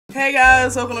Hey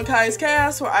guys, welcome to Kai's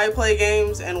Cast, where I play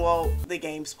games and, well, the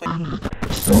games play.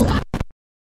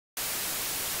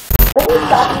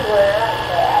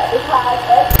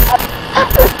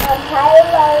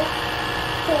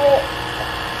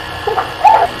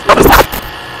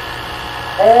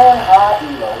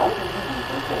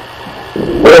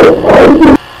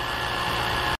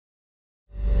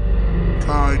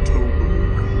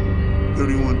 KaiTober,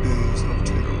 31 Days of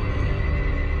Terror.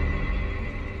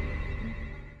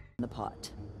 The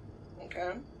pot.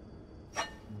 Okay.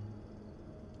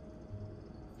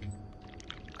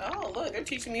 Oh, look, they're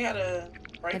teaching me how to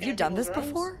break Have you done this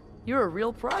before? You're a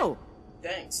real pro.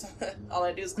 Thanks. All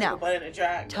I do is click Now, a button and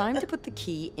drag. time to put the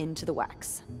key into the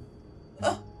wax.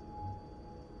 Okay.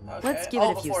 Let's give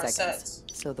it a few before it seconds,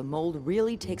 sets. so the mold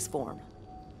really takes form.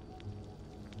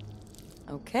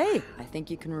 Okay, I think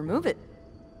you can remove it.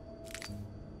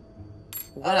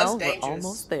 Well, we're dangerous.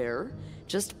 almost there.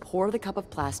 Just pour the cup of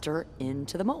plaster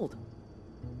into the mold.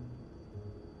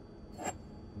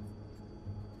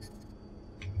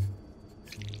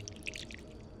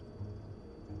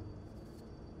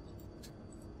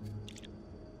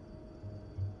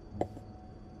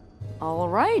 All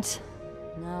right.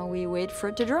 Now we wait for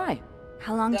it to dry.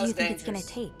 How long do you think dangerous. it's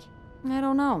gonna take? I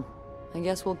don't know. I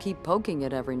guess we'll keep poking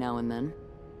it every now and then.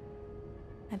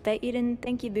 I bet you didn't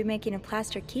think you'd be making a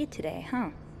plaster key today, huh?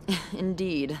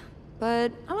 Indeed.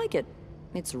 But I like it.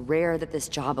 It's rare that this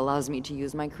job allows me to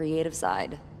use my creative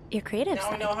side. Your creative Now we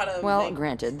side. know how to Well, make...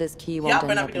 granted, this key Yeah, won't but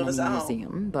end not up be in doing this any at home.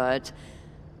 museum, but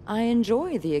I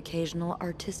enjoy the occasional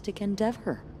artistic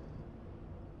endeavor.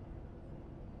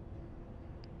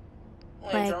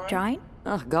 Like drawing?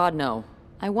 Oh, God, no.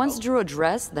 I once drew a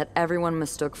dress that everyone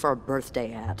mistook for a birthday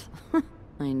hat.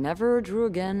 I never drew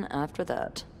again after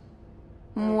that.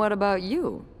 What about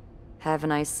you?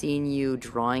 Haven't I seen you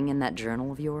drawing in that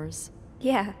journal of yours?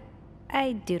 Yeah,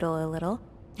 I doodle a little.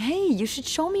 Hey, you should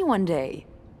show me one day.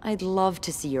 I'd love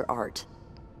to see your art.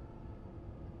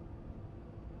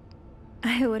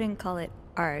 I wouldn't call it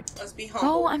art. Let's be humble.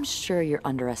 Oh, I'm sure you're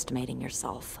underestimating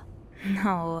yourself.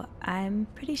 No, I'm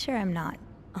pretty sure I'm not.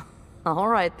 All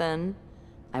right, then.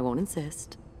 I won't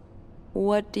insist.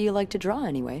 What do you like to draw,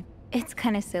 anyway? It's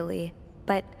kind of silly,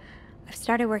 but I've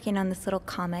started working on this little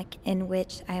comic in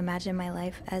which I imagine my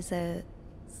life as a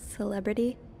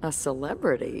celebrity. A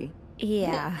celebrity?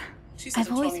 Yeah. She's I've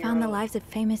a always found the 20-year-old. lives of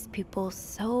famous people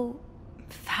so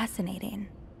fascinating,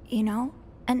 you know?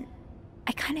 And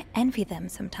I kind of envy them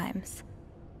sometimes.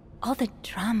 All the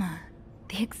drama,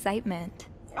 the excitement.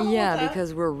 Yeah, okay.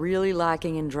 because we're really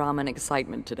lacking in drama and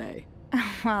excitement today.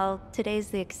 Well, today's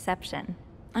the exception.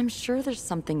 I'm sure there's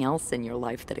something else in your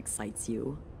life that excites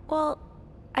you. Well,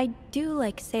 I do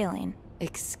like sailing.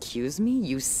 Excuse me?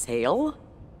 You sail?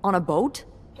 On a boat?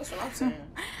 That's what I'm saying.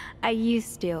 I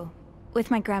used to, with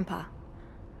my grandpa.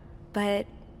 But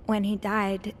when he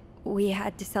died, we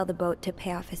had to sell the boat to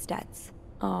pay off his debts.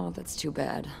 Oh, that's too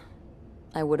bad.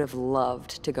 I would have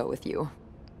loved to go with you.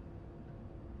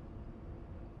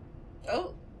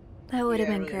 Oh. That would have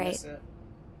Yeah, I been really great. miss it.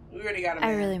 We already got him.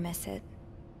 I really miss it.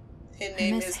 His I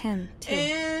name miss is him, too.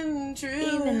 Andrew.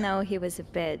 Even though he was a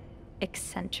bit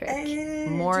eccentric.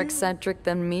 More eccentric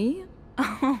than me?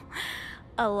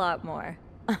 A lot more.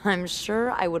 I'm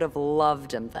sure I would have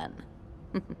loved him then.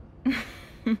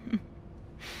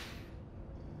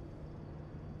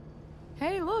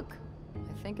 Hey, look.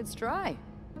 I think it's dry.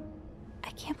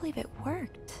 I can't believe it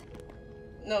worked.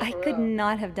 No, I for could real.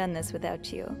 not have done this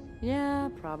without you. Yeah,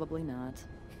 probably not.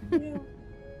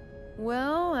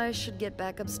 Well, I should get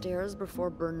back upstairs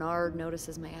before Bernard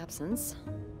notices my absence.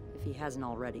 If he hasn't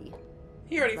already.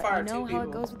 He already Let me fired know two how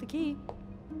people. it goes with the key.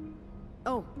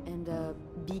 Oh, and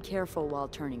be careful while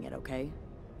turning it, okay?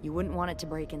 You wouldn't want it to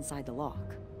break inside the lock.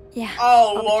 Yeah.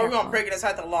 Oh, I'll be Lord, we're careful. gonna break it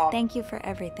inside the lock. Thank you for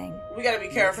everything. We gotta be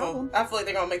careful. problem. I feel like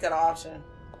they're gonna make that an option.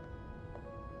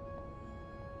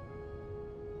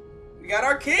 We got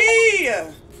our key!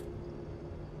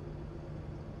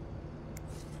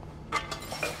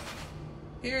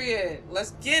 Period.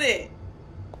 Let's get it.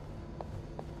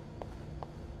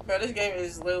 Bro, this game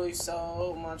is literally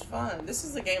so much fun. This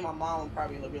is the game my mom would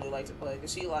probably really like to play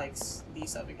because she likes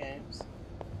these type of games.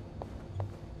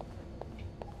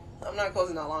 I'm not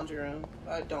closing that laundry room.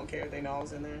 I don't care if they know I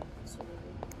was in there.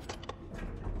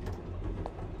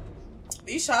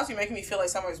 These shots be making me feel like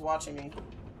somebody's watching me.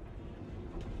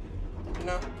 You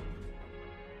know?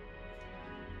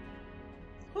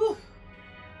 Whew.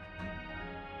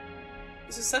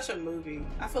 This is such a movie.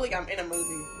 I feel like I'm in a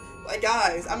movie. Like,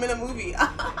 guys, I'm in a movie.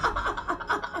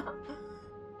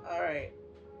 Alright.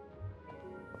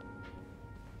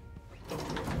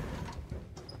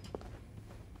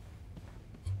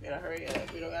 Gotta hurry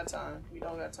up. We don't got got time. We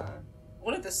don't got time.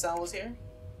 What if the sun was here?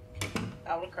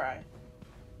 I would cry.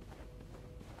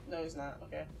 No, he's not.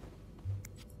 Okay.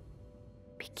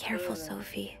 Be careful,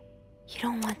 Sophie. You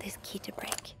don't want this key to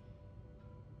break.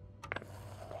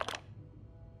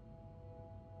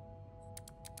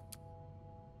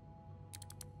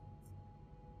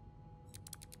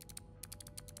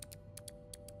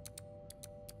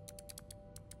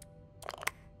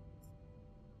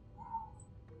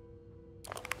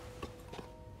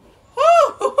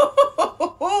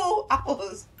 I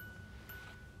was.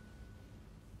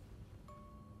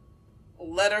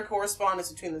 Letter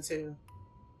correspondence between the two.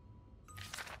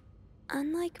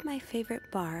 Unlike my favorite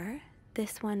bar,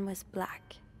 this one was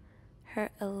black. Her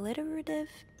alliterative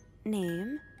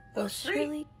name will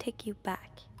surely take you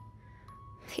back.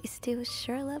 These two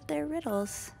sure love their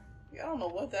riddles. Yeah, I don't know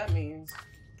what that means.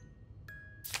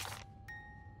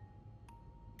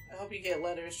 I hope you get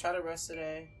letters. Try to rest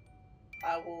today.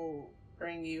 I will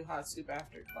bring you hot soup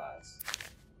after class.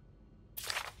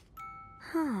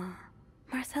 Huh.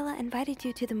 Marcella invited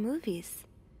you to the movies.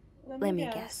 Let me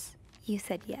guess. You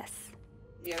said yes.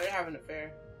 Yeah, they're having an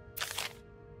affair.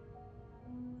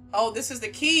 Oh, this is the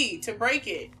key to break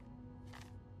it.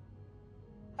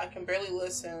 I can barely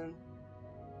listen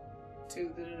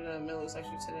to the Miller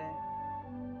section today.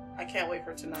 I can't wait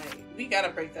for tonight. We gotta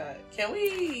break that. Can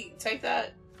we take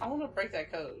that? I want to break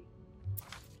that code.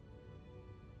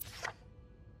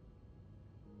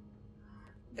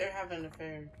 They're having an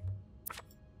affair.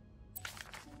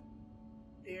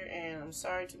 Dear Anne, I'm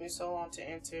sorry it took me so long to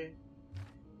answer.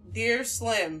 Dear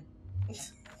Slim.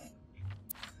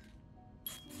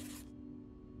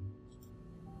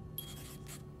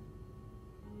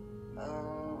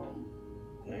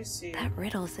 Let me see. That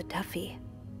riddle's a toughie.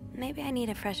 Maybe I need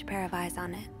a fresh pair of eyes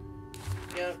on it.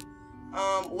 Yep.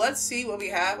 Let's see what we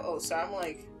have. Oh, so I'm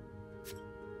like...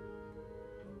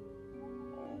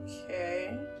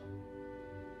 Okay.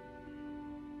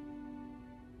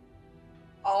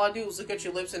 All I do is look at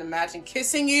your lips and imagine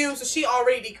kissing you. So she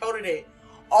already decoded it.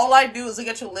 All I do is look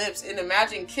at your lips and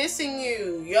imagine kissing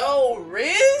you. Yo,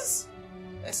 Riz?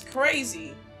 That's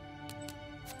crazy.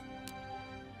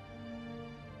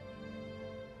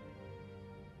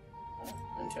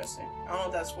 Interesting. I don't know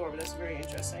what that's for, but that's very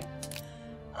interesting.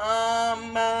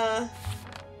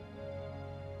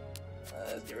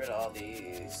 Let's get rid of all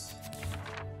these.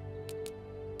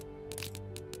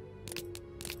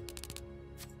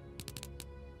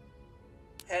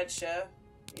 Head chef.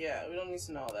 Yeah, we don't need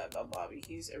to know all that about Bobby.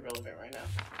 He's irrelevant right now.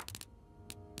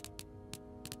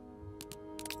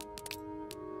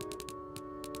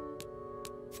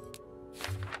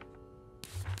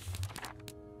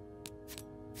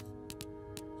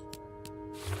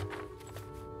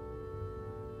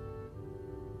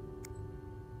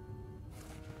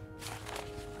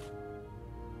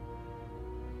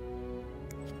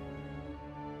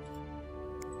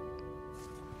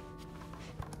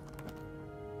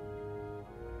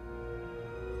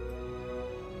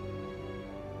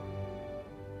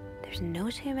 There's no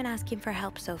shame in asking for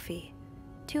help, Sophie.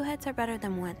 Two heads are better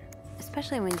than one,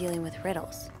 especially when dealing with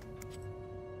riddles.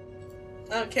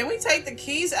 Can we take the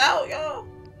keys out, y'all?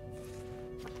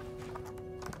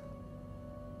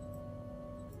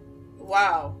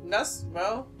 Wow, that's,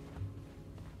 bro.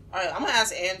 Alright, I'm gonna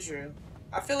ask Andrew.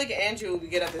 I feel like Andrew will be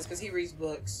good at this because he reads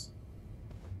books.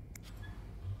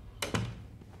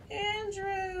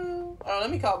 Andrew! Oh, let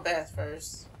me call Beth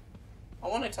first. I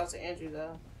want to talk to Andrew,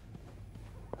 though.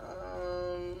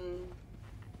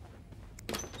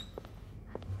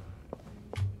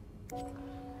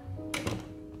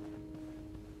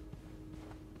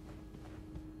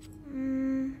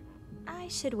 I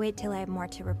should wait till I have more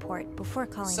to report before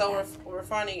calling So back. we're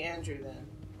finding Andrew then,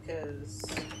 because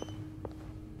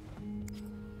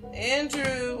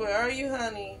Andrew, where are you,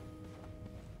 honey?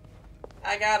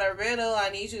 I got a riddle. I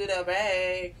need you to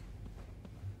beg.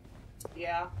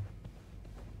 Yeah.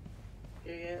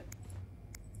 Here yet?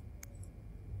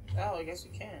 Oh, I guess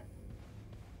we can't.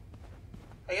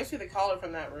 I guess we have to call her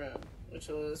from that room, which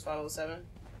was 507.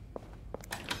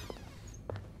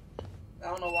 I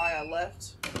don't know why I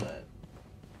left, but...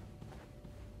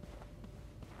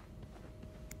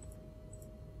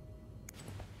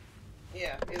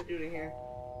 Yeah, it's dude in here.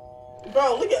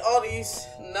 Bro, look at all these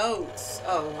notes.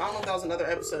 Oh, I don't know if that was another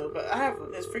episode, but I have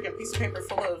this freaking piece of paper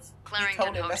full of Clarendon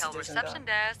decoded Hotel messages. reception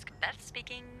desk. Beth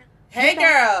speaking. Hey,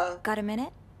 girl! Got a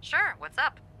minute? Sure, what's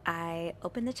up? I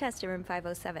opened the chest in room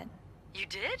 507. You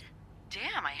did?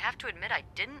 Damn, I have to admit I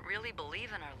didn't really believe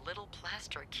in our little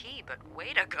plaster key, but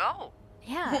way to go.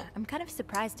 Yeah, I'm kind of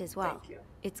surprised as well. Thank you.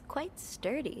 It's quite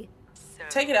sturdy. So,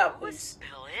 Take it out, please.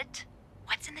 Spill it.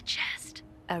 What's in the chest?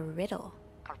 A riddle.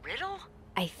 A riddle?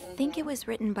 I think it was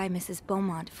written by Mrs.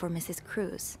 Beaumont for Mrs.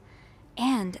 Cruz.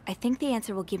 And I think the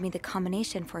answer will give me the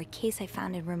combination for a case I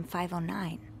found in room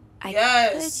 509. I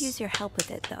could use your help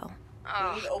with it, though.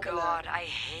 Oh, God, I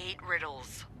hate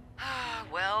riddles.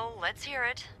 Well, let's hear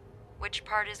it. Which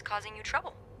part is causing you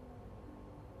trouble?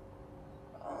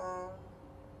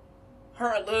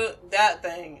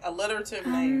 Alliterative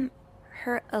name.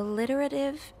 Her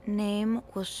alliterative name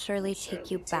will surely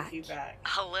take you back.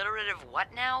 Alliterative what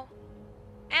now?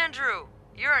 Andrew,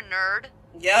 you're a nerd.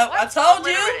 Yep, What's I told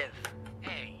alliterative?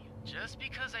 Hey, just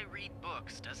because I read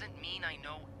books doesn't mean I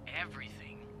know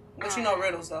everything. But you know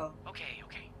riddles, though. Okay.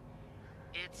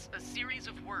 It's a series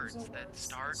of words that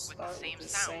start with the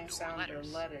same sound or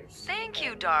letters. Thank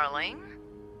you, darling.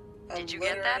 Did you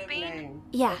get that, Bean? Name.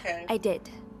 Yeah, Okay. I did.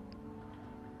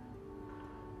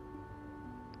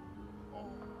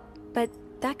 But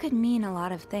that could mean a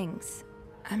lot of things.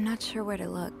 I'm not sure where to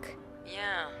look.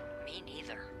 Yeah, me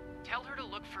neither. Tell her to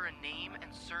look for a name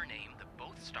and surname that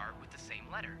both start with the same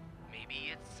letter.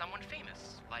 Maybe it's someone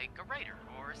famous, like a writer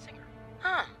or a singer.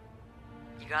 Huh.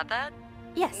 You got that?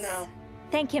 Yes. No.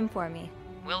 Thank him for me.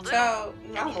 Will do. So, I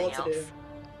don't know Anything what to do.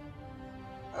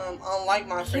 else? Unlike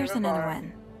my favorite Here's another bar,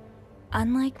 one.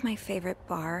 Unlike my favorite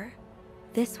bar,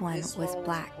 this one this was one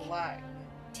black. was black.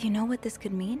 Do you know what this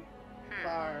could mean?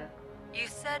 Bar. You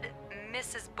said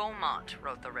Mrs. Beaumont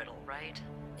wrote the riddle, right?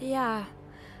 Yeah,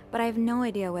 but I have no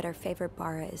idea what her favorite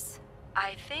bar is.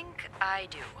 I think I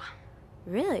do.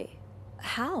 Really?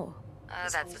 How?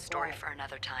 That's a story for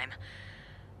another time.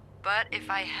 But if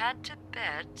I had to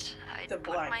bet, I'd The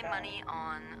put black my cat. money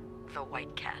on the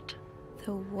white cat.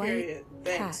 The white Period.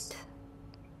 Thanks. cat.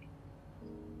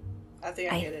 I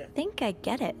think I get it. think I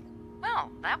get it.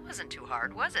 Well, that wasn't too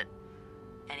hard, was it?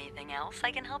 Anything else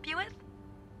I can help you with?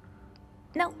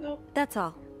 No, Nope. that's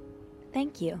all.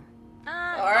 Thank you. All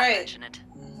All right. right. Mention it.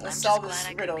 Let's I'm just solve glad this I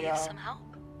could riddle, be of y'all. some help.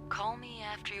 Call me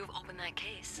after you've opened that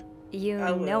case. You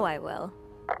I will. know I will.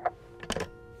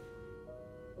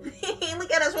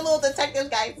 Look at us, we're little detectives,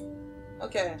 guys.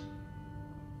 Okay.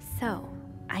 So,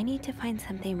 I need to find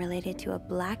something related to a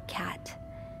black cat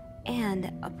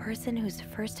and a person whose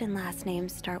first and last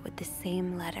names start with the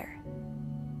same letter.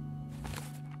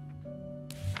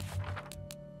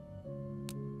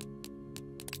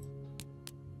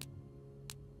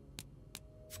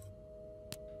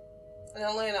 And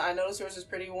Elena, I noticed yours is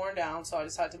pretty worn down, so I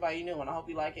decided to buy you a new one. I hope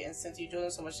you like it. And since you enjoy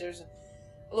it so much, there's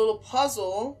a little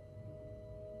puzzle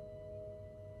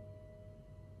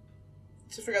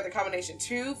to figure out the combination.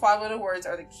 2 5-letter words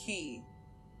are the key.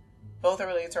 Both are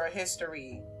related to our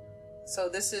history. So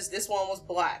this one was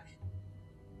black.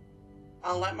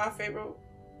 Unlike my favorite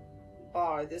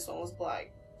bar, this one was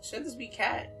black. Shouldn't this be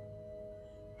cat?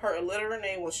 Her illiterate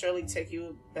name will surely take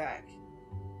you back.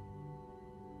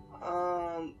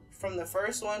 From the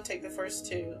first one, take the first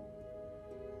 2.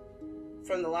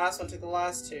 From the last one, take the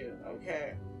last 2.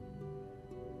 Okay.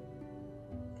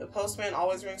 The postman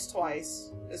always rings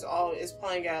twice. Is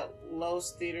playing at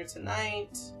Lowe's Theater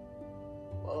tonight.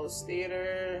 Lowe's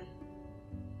Theater.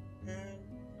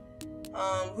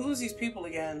 Who's these people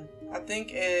again? I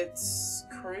think it's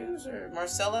Cruz or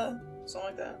Marcella, something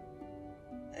like that.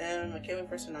 And Michaela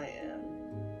person I am.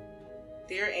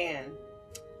 Dear Anne,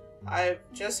 I've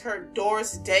just heard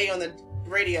Doris Day on the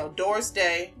radio. Doris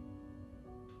Day.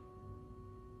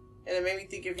 And it made me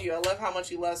think of you. I love how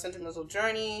much you love Sentimental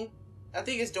Journey. I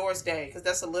think it's Doris Day, because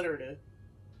that's alliterative.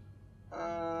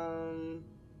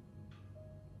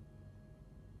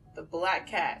 The black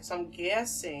cat. So I'm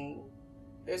guessing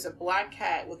there's a black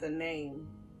cat with a name.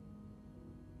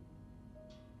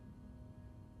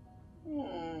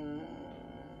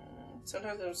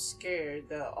 Sometimes I'm scared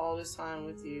that all this time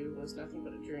with you was nothing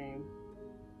but a dream.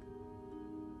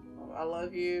 I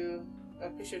love you. I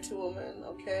picture 2 women,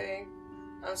 okay?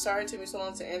 I'm sorry it took me so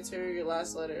long to answer your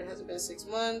last letter. Has it been 6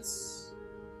 months?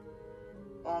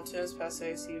 Long temps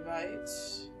passé, see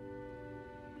vids.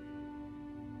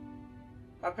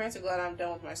 My parents are glad I'm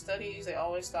done with my studies. They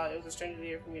always thought it was a strange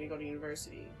idea for me to go to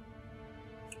university.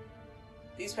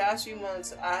 These past few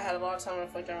months, I had a lot of time to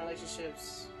reflect on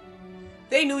relationships.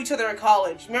 They knew each other in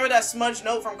college. Remember that smudge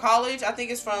note from college? I think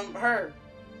it's from her.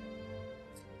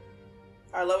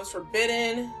 Our love is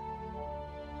forbidden.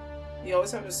 You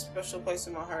always have a special place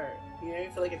in my heart. You made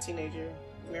me feel like a teenager.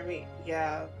 Remember me?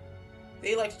 Yeah.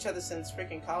 They liked each other since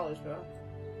freaking college, bro.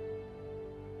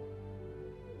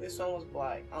 This one was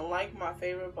black. Unlike my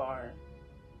favorite bar.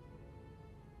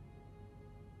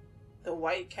 The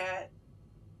white cat.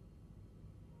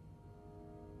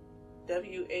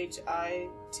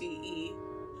 W-H-I-T-E.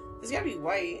 It's gotta be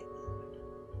white.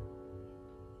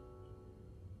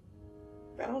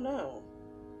 I don't know.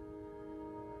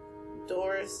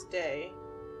 Doris Day.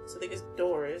 So I think it's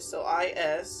Doris. So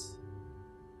I-S.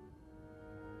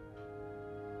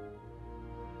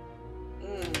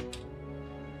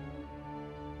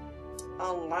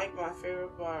 Unlike my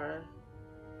favorite bar.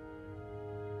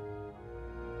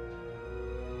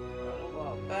 A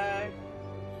while back.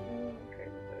 Okay,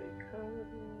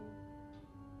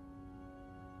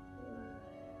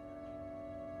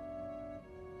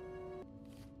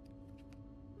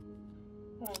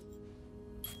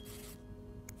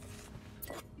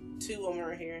 two women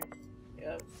are here.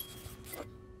 Yep.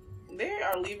 They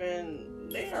are leaving.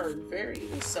 They are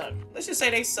they suck. Let's just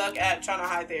say they suck at trying to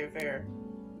hide their affair.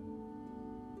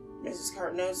 Mrs.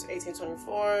 Cart Notes,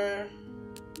 1824.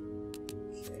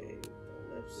 Okay,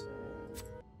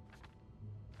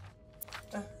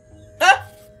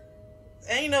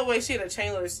 ain't no way she had a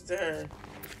chain listed to her.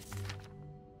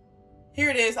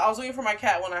 Here it is. I was looking for my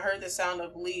cat when I heard the sound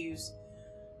of leaves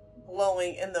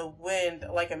blowing in the wind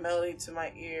like a melody to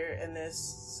my ear in this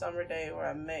summer day where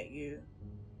I met you.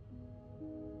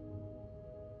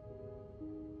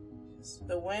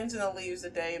 The winds and the leaves the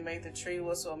day made the tree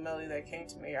whistle a melody that came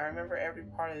to me. I remember every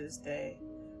part of this day,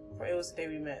 for it was the day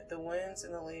we met. The winds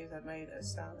and the leaves that made a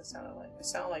sound that sounded like... It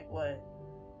sounded like what?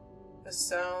 The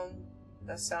sound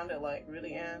that sounded like...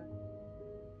 Really, Anne?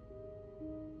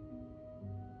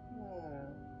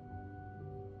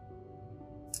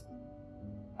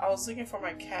 I was looking for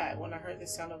my cat when I heard the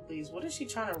sound of leaves. What is she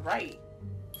trying to write?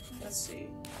 Let's see.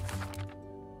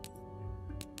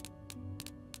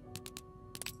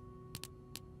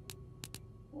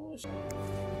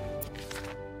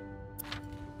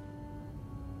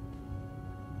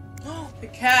 Oh, the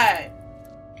cat.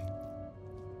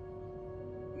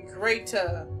 Great.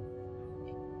 Boom.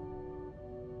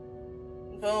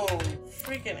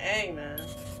 Freaking A, man.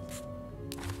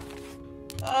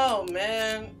 Oh,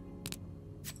 man.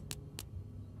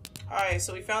 Alright,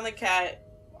 so we found the cat.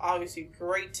 Obviously,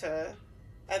 great.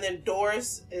 And then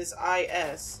Doris is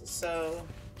I-S. So,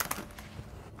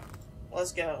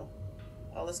 let's go.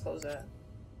 Oh, let's close that.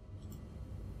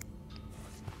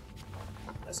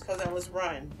 Let's close that. Let's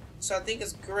run. So I think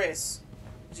it's Gris.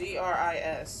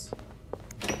 G-R-I-S.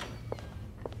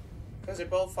 Because they're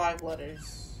both 5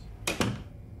 letters.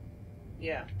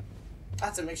 Yeah. I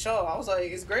had to make sure. I was like,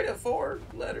 it's great at 4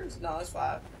 letters. No, it's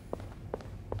 5.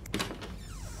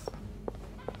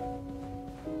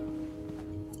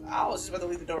 I was just about to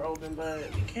leave the door open, but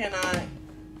you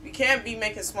can't be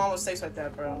making small mistakes like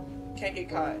that, bro. You can't get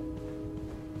caught.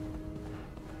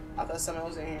 I thought someone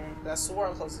was in here. I swore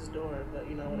I closed this door, but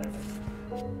you know, whatever.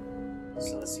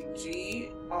 So let's see.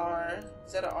 G-R.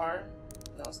 Is that an R?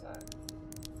 No, it's not.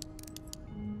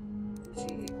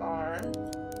 G-R-I-S.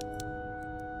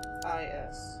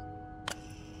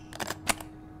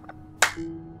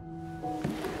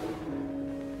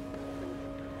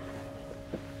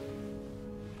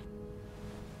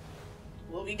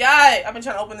 What we got? I've been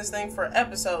trying to open this thing for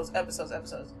episodes.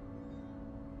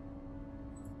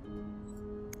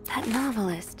 That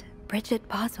novelist, Bridget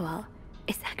Boswell,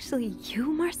 is actually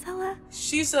you, Marcella?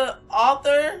 She's an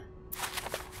author?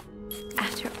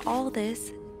 After all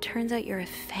this, turns out you're a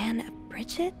fan of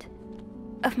Bridget?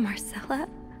 Of Marcella?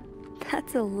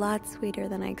 That's a lot sweeter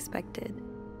than I expected.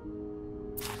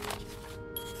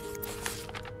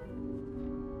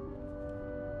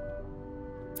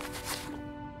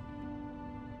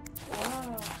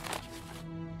 Wow.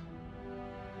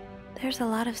 There's a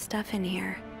lot of stuff in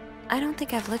here. I don't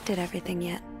think I've looked at everything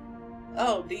yet.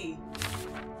 Oh, D.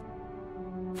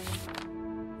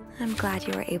 I'm glad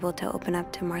you were able to open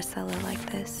up to Marcella like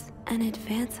this and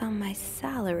advance on my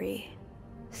salary.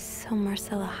 So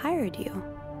Marcella hired you.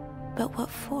 But what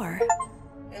for?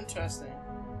 Interesting.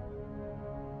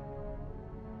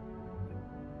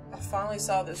 I finally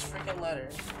saw this freaking letter.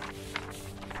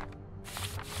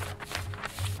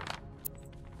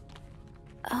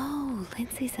 Oh,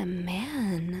 Lindsay's a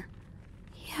man.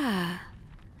 Yeah,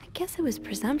 I guess it was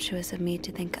presumptuous of me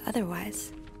to think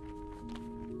otherwise.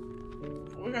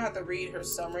 We're gonna have to read her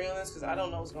summary on this because I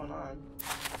don't know what's going on.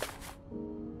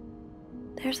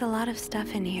 There's a lot of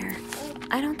stuff in here.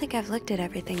 I don't think I've looked at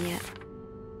everything yet.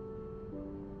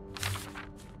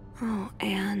 Oh,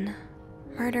 Anne.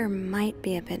 Murder might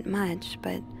be a bit much,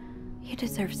 but you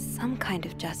deserve some kind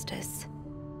of justice.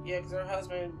 Yeah, because her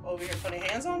husband over here putting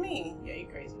hands on me? Yeah, you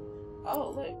crazy.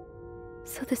 Oh, look.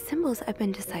 So the symbols I've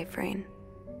been deciphering,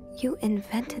 you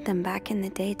invented them back in the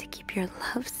day to keep your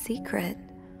love secret.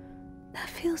 That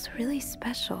feels really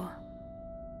special.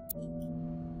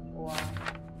 Wow.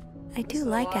 I do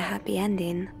like a happy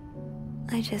ending.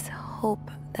 I just hope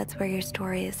that's where your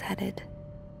story is headed.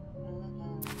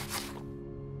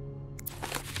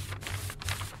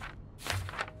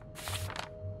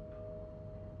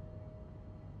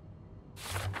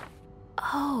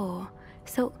 Oh,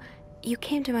 so you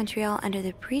came to Montreal under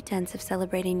the pretense of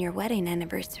celebrating your wedding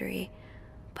anniversary,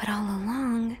 but all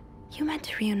along, you meant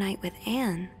to reunite with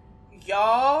Anne.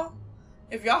 Y'all,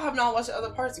 if y'all have not watched the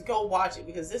other parts, go watch it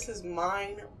because this is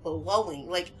mind-blowing.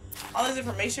 Like, all this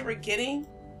information we're getting.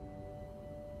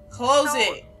 Close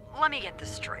it. Let me get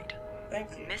this straight.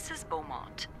 Thank you. Mrs.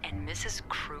 Beaumont and Mrs.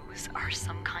 Cruz are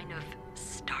some kind of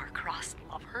star-crossed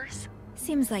lovers?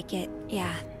 Seems like it,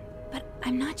 yeah. But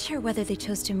I'm not sure whether they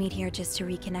chose to meet here just to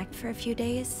reconnect for a few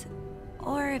days,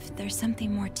 or if there's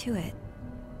something more to it.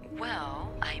 Well,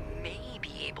 I may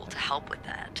be able to help with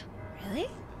that. Really?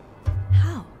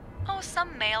 How? Oh,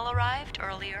 some mail arrived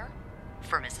earlier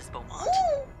for Mrs. Beaumont.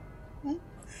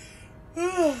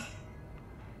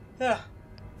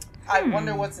 I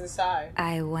wonder what's inside.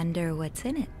 I wonder what's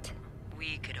in it.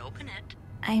 We could open it.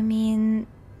 I mean,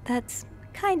 that's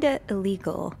kinda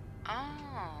illegal.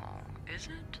 Oh, is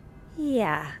it?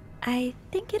 Yeah, I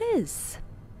think it is.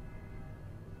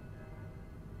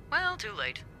 Well, too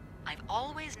late. I've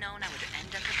always known I would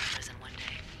end up in prison one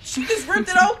day. She just ripped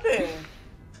it open.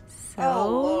 So?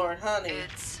 Oh, Lord, honey.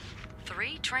 It's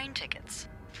 3 train tickets.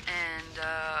 And,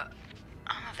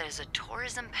 there's a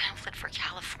tourism pamphlet for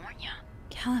California.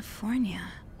 California.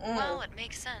 Well, it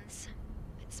makes sense.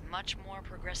 It's much more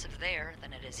progressive there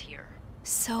than it is here.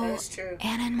 So, That's true.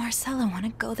 Anna and Marcella want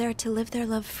to go there to live their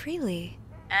love freely.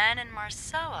 Anne and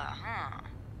Marcella, huh?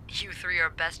 You 3 are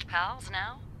best pals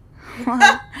now?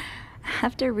 Well,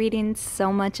 after reading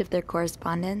so much of their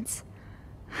correspondence,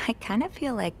 I kind of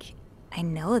feel like I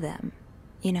know them,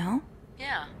 you know?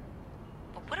 Yeah.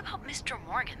 But what about Mr.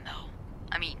 Morgan, though?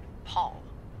 I mean, Paul.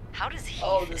 How does he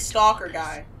Oh, fit the into stalker all this?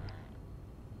 guy.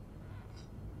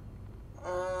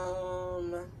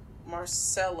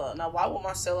 Marcella. Now, why would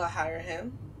Marcella hire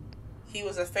him? He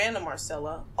was a fan of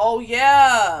Marcella. Oh,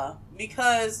 yeah.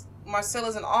 Because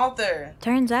Marcella's an author.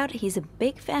 Turns out he's a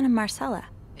big fan of Marcella.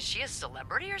 Is she a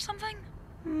celebrity or something?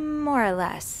 More or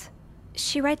less.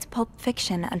 She writes pulp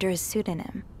fiction under a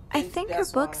pseudonym. I think her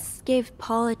That's why. books gave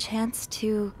Paul a chance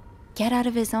to get out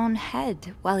of his own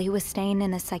head while he was staying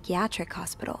in a psychiatric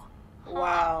hospital.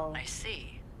 Wow. I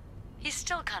see. He's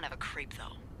still kind of a creep,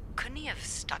 though. Couldn't he have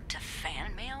stuck to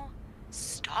fan mail?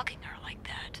 Stalking her like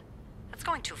that? That's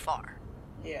going too far.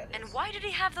 Yeah. it And is. why did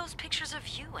he have those pictures of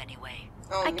you anyway?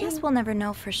 Oh, I me? guess we'll never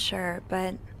know for sure,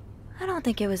 but I don't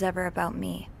think it was ever about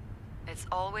me. It's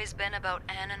always been about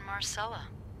Anne and Marcella.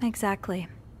 Exactly.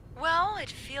 Well, it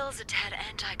feels a tad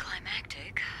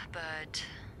anticlimactic, but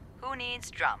who needs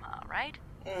drama, right?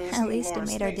 At least it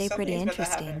made our day pretty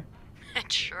interesting.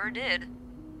 It sure did.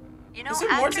 You know, Is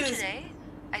there more after to this? today,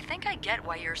 I think I get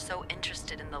why you're so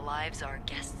interested in the lives our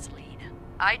guests lead.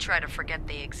 I try to forget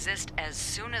they exist as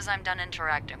soon as I'm done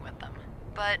interacting with them.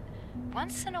 But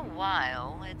once in a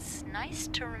while, it's nice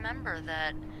to remember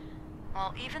that,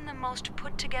 well, even the most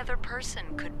put-together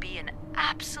person could be an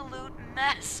absolute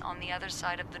mess on the other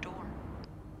side of the door.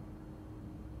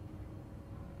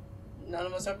 None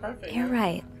of us are perfect. You're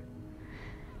right.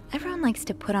 Everyone likes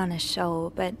to put on a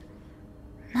show, but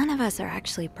none of us are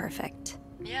actually perfect.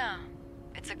 Yeah,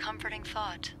 it's a comforting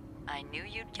thought. I knew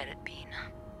you'd get it, Bean.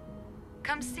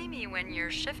 Come see me when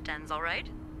your shift ends, all right?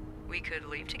 We could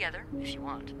leave together if you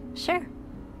want. Sure.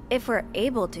 If we're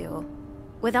able to.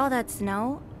 With all that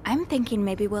snow, I'm thinking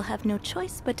maybe we'll have no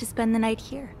choice but to spend the night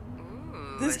here.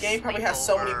 Ooh, This a game probably has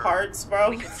so many sleepover. parts, bro.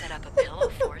 We could set up a pillow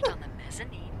fort on the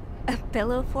mezzanine. A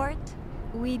pillow fort?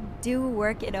 We do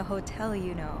work in a hotel,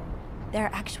 you know. There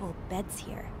are actual beds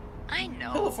here. I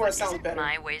know, Pillow fort but sounds isn't better.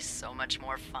 my way so much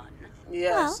more fun?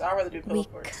 Yes, Well, I'd rather do pillow We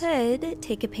forts. could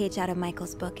take a page out of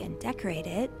Michael's book and decorate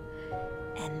it,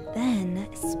 and then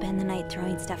spend the night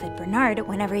throwing stuff at Bernard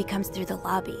whenever he comes through the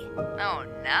lobby. Oh,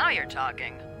 now you're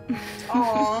talking.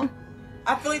 Aw.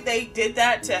 I feel like they did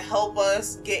that to help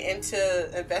us get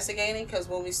into investigating, because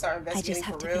when we start I investigating just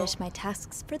have for to real, finish my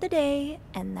tasks for the day,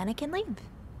 and then I can leave.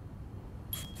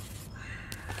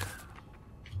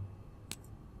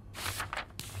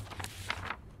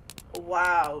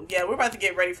 wow. Yeah, we're about to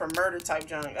get ready for murder type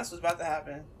junk. That's what's about to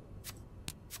happen.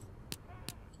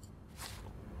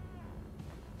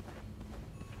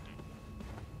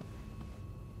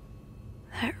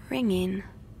 That ringing.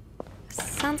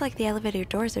 Sounds like the elevator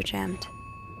doors are jammed.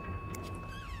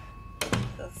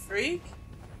 The freak?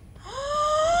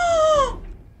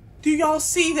 Do y'all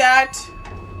see that?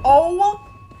 Oh!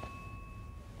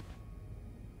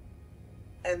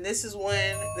 And this is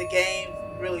when the game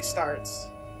really starts.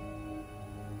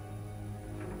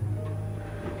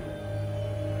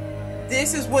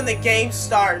 This is when the game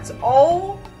starts.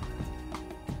 Oh!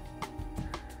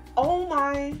 Oh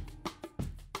my